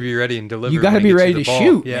 you better be ready and deliver. you got to when be he gets ready the to ball.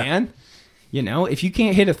 shoot, Yeah. man. You know, if you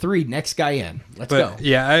can't hit a 3, next guy in. Let's go.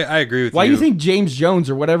 Yeah, I agree with you. Why do you think James Jones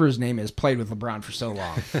or whatever his name is played with LeBron for so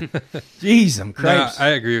long? Jeez, I'm No, Christ. I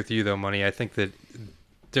agree with you though, Money. I think that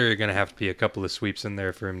there are going to have to be a couple of sweeps in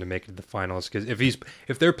there for him to make it to the finals. Because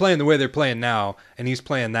if they're playing the way they're playing now, and he's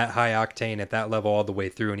playing that high octane at that level all the way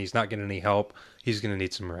through, and he's not getting any help, he's going to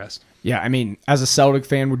need some rest. Yeah, I mean, as a Celtic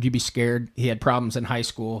fan, would you be scared? He had problems in high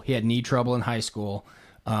school. He had knee trouble in high school.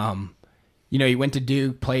 You know, he went to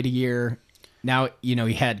Duke, played a year. now, you know,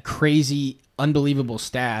 he had crazy, unbelievable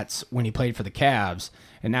stats when he played for the Cavs,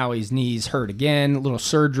 and now his knee's hurt again, a little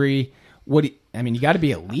surgery. I mean, you got to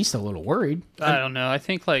be at least a little worried. I don't know. I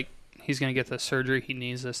think like he's going to get the surgery he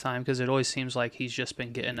needs this time because it always seems like he's just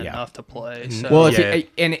been getting enough to play. So. Well, Yeah.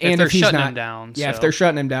 if he's shutting not him down, if so. they're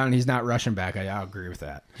shutting him down, and he's not rushing back. I'll agree with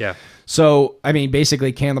that. Yeah. So, I mean,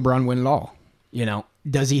 basically, can LeBron win it all? You know,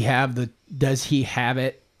 does he have it?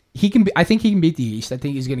 He can. I think he can beat the East. I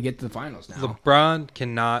think he's going to get to the finals now. LeBron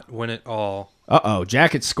cannot win it all.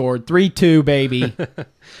 Jacket scored 3-2, baby.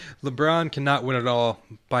 LeBron cannot win it all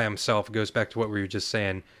by himself. It goes back to what we were just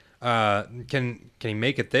saying. Can he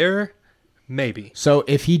make it there? Maybe. So,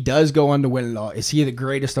 if he does go on to win it all, is he the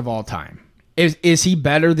greatest of all time? Is he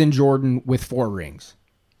better than Jordan with 4 rings?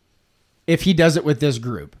 If he does it with this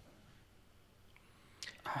group,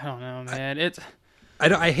 I don't know, man.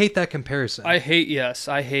 I hate that comparison. I hate.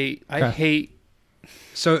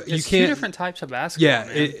 So you It's can't. two different types of basketball. Yeah,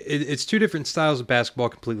 man. it's two different styles of basketball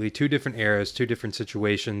completely, 2 different eras, 2 different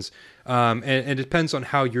situations, and it depends on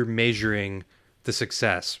how you're measuring the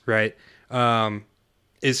success, right?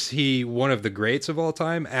 Is he one of the greats of all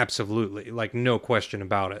time? Absolutely, like no question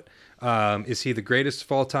about it. Is he the greatest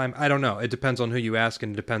of all time? I don't know. It depends on who you ask,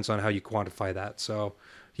 and it depends on how you quantify that. So,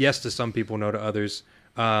 yes to some people, no to others.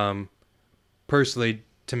 Personally,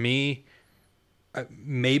 to me,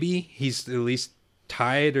 maybe he's at least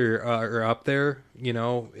tied or up there. You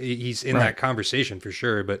know, he's in that conversation for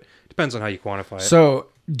sure, but it depends on how you quantify it. So,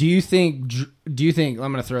 do you think? I'm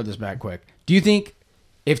going to throw this back quick. Do you think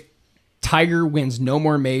if Tiger wins no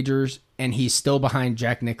more majors and he's still behind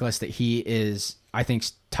Jack Nicklaus, that he is? I think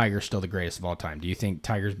Tiger's still the greatest of all time. Do you think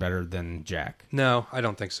Tiger's better than Jack? No, I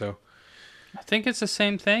don't think so. I think it's the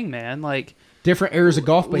same thing, man. Like Different eras of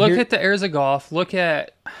golf, but look at the eras of golf. Look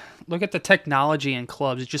at the technology in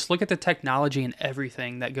clubs. Just look at the technology and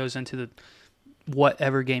everything that goes into the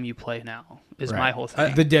whatever game you play now. Is my whole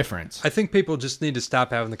thing. the difference. I think people just need to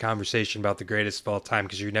stop having the conversation about the greatest of all time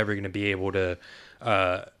because you're never going to be able to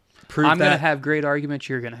prove I'm that. going to have great arguments.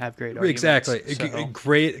 You're going to have great arguments. Exactly. So.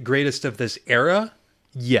 Greatest of this era?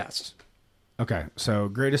 Yes. Okay, so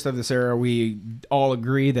greatest of this era, we all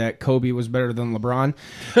agree that Kobe was better than LeBron.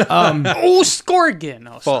 Oh, score again!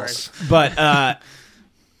 Oh, False. sorry. But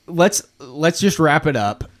let's just wrap it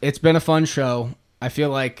up. It's been a fun show. I feel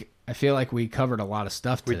like we covered a lot of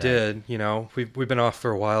stuff today. We did. You know, we've been off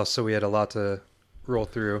for a while, so we had a lot to roll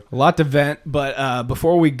through. A lot to vent, but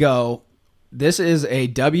before we go, this is a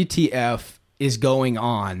WTF is going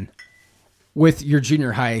on with your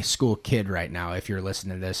junior high school kid right now. If you're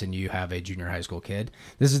listening to this and you have a junior high school kid,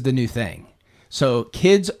 this is the new thing. So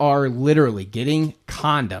kids are literally getting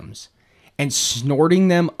condoms and snorting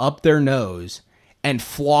them up their nose and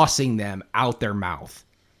flossing them out their mouth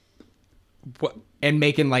What? and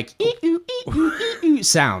making like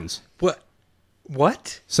sounds.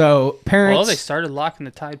 What? So parents, Well, they started locking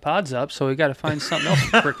the Tide Pods up, so we got to find something else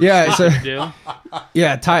for Yeah, so- to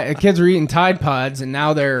do. kids are eating Tide Pods and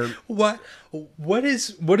now they're What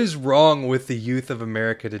is wrong with the youth of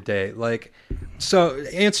America today? Like, so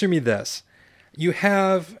answer me this. You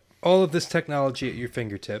have all of this technology at your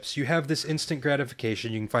fingertips. You have this instant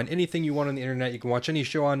gratification. You can find anything you want on the internet. You can watch any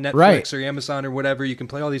show on Netflix Right. or Amazon or whatever. You can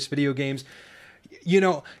play all these video games. You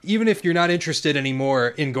know, even if you're not interested anymore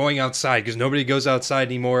in going outside, because nobody goes outside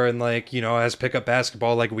anymore and, like, you know, has pickup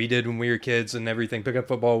basketball like we did when we were kids and everything, pickup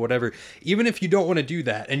football, whatever. Even if you don't want to do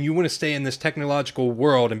that and you want to stay in this technological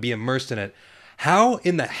world and be immersed in it, how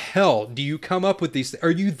in the hell do you come up with these?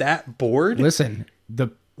 Are you that bored? listen, the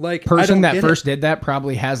Like, I person don't that get first did that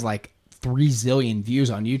probably has like 3 zillion views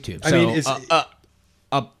on YouTube. I So, mean,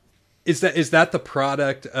 is that the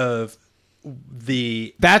product of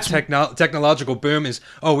the That's- technological boom? Is,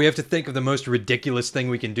 oh, we have to think of the most ridiculous thing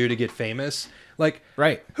we can do to get famous? Like,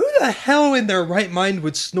 right. who the hell in their right mind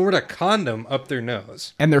would snort a condom up their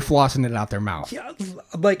nose? And they're flossing it out their mouth. Yeah,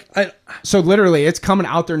 like, So literally, it's coming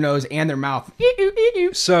out their nose and their mouth.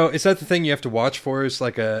 so is that the thing you have to watch for as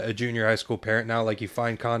like a junior high school parent now? Like, you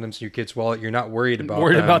find condoms in your kid's wallet, you're not worried about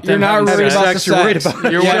Worried them. about You're them not having worried sex. about the sex, you're worried sex.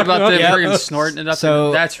 about- You're worried about them Yeah. freaking snorting it up.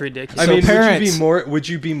 So- That's ridiculous. I So mean, parents- would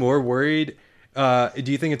you be more worried? Do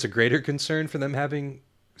you think it's a greater concern for them having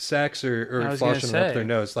sex or I was gonna flossing it up say. their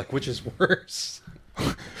nose? Like, which is worse?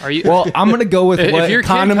 Are you? Well, I'm going to go with If what your kid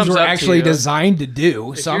condoms comes were up to actually you- designed to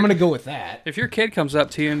do. So I'm you're- going to go with that. if your kid comes up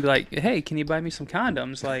to you and be like, "Hey, can you buy me some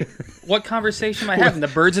condoms?" Like, what conversation am I having? The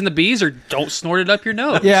birds and the bees, or don't snort it up your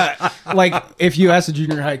nose? Yeah, like if you ask a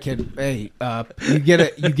junior high kid, hey, you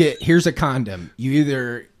get here's a condom. You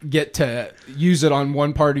either get to use it on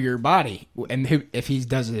one part of your body, and if he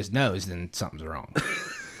does it his nose, then something's wrong.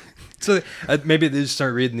 So maybe they just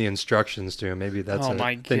start reading the instructions to him. Maybe that's Oh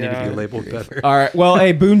my they need to be God. labeled better. All right. Well,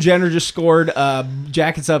 hey, Boone Jenner just scored.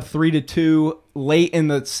 Jackets up 3-2 late in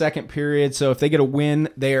the second period. So if they get a win,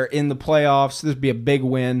 they are in the playoffs. This would be a big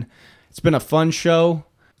win. It's been a fun show,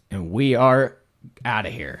 and we are out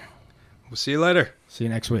of here. We'll see you later. See you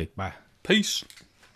next week. Bye. Peace.